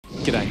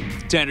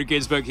G'day, Tanner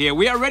Ginsberg here.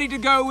 We are ready to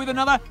go with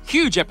another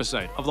huge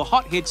episode of the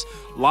Hot Hits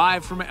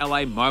live from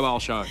LA Mobile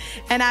Show.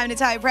 And I'm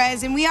Natalia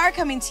Perez, and we are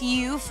coming to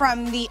you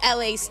from the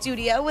LA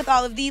studio with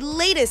all of the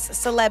latest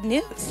celeb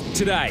news.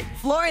 Today,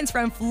 Florence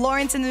from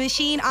Florence and the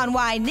Machine on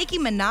why Nicki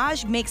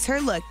Minaj makes her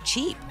look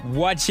cheap.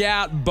 watch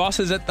out,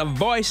 bosses at The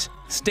Voice.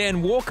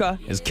 Stan Walker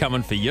is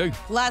coming for you.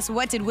 Plus,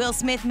 what did Will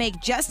Smith make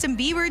Justin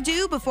Bieber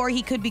do before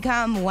he could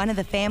become one of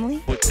the family?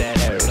 Put that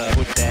hair up,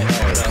 put that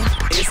hair up.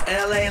 It's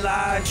LA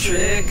Live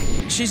Trick.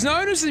 She's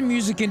known as the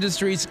music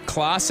industry's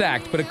class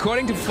act, but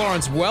according to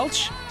Florence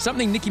Welch,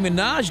 something Nicki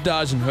Minaj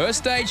does in her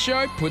stage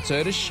show puts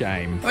her to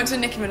shame. I went to a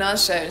Nicki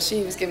Minaj show and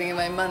she was giving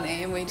away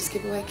money and we just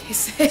give away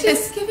kisses.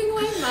 Just giving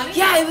away money?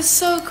 Yeah, it was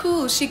so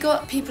cool. She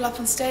got people up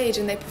on stage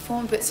and they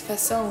performed bits of her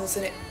songs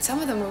and some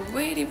of them were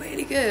really,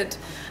 really good.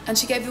 And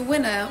she gave the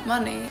winner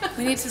money.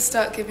 We need to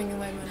start giving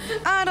away money.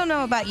 I don't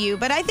know about you,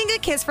 but I think a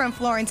kiss from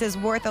Florence is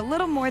worth a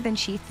little more than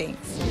she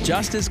thinks.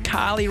 Just as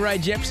Carly Rae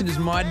Jepsen is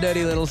my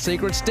dirty little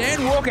secret,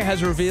 Stan Walker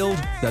has revealed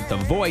that The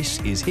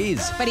Voice is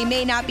his. But he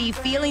may not be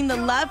feeling the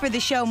love for the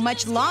show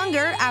much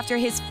longer after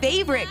his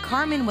favorite,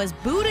 Carmen, was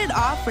booted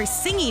off for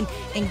singing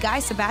in Guy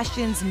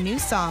Sebastian's new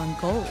song,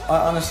 Gold. I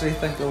honestly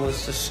think it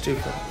was just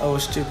stupid. It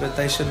was stupid.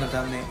 They shouldn't have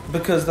done that.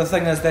 Because the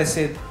thing is, they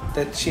said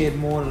that she had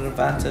more of an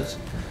advantage.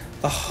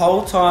 The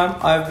whole time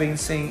I've been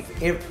seeing,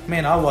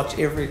 man, I watch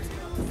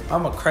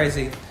I'm a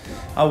crazy,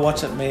 I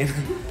watch it, man.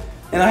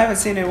 And I haven't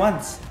seen her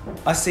once.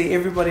 I see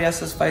everybody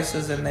else's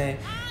faces and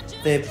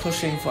they're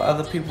pushing for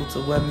other people to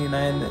win, you know,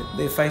 and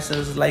their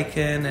faces,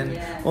 Lakin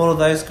and all of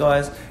those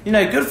guys. You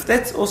know, good,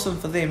 that's awesome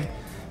for them.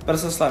 But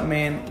it's just like,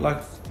 man,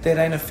 like, that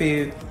ain't a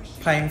fair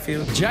playing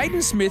field.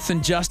 Jaden Smith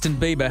and Justin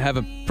Bieber have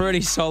a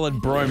pretty solid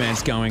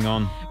bromance going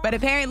on. But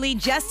apparently,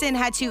 Justin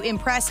had to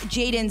impress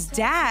Jaden's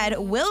dad,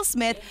 Will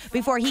Smith,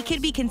 before he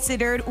could be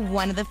considered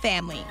one of the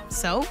family.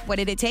 So, what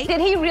did it take? Did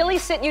he really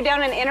sit you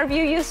down and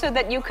interview you so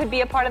that you could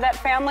be a part of that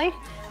family?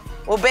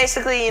 Well,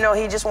 basically, you know,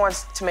 he just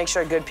wants to make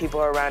sure good people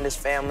are around his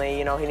family,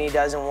 you know, and he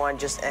doesn't want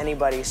just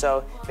anybody.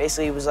 So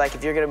basically, he was like,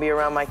 if you're going to be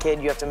around my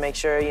kid, you have to make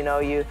sure, you know,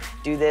 you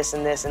do this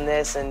and this and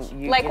this. And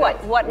you, Like you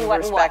what? know, What and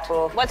what and what?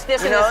 respectful. What's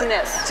this You and know, this and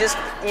this? Just,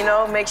 you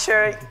know, make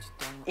sure,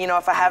 you know,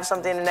 if I have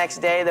something the next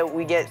day that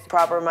we get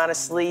proper amount of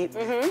sleep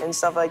and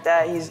stuff like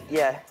that. He's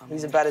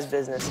about his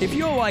business. If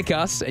you're like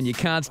us and you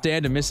can't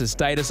stand to miss a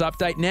status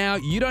update now,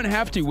 you don't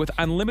have to with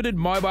unlimited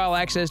mobile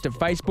access to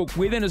Facebook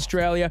within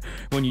Australia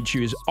when you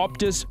choose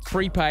Optus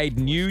Prepaid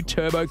New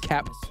Turbo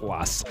Cap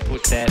Plus.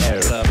 Put that hair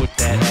up, put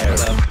that hair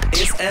up.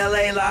 It's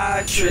LA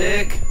Live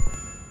Trick.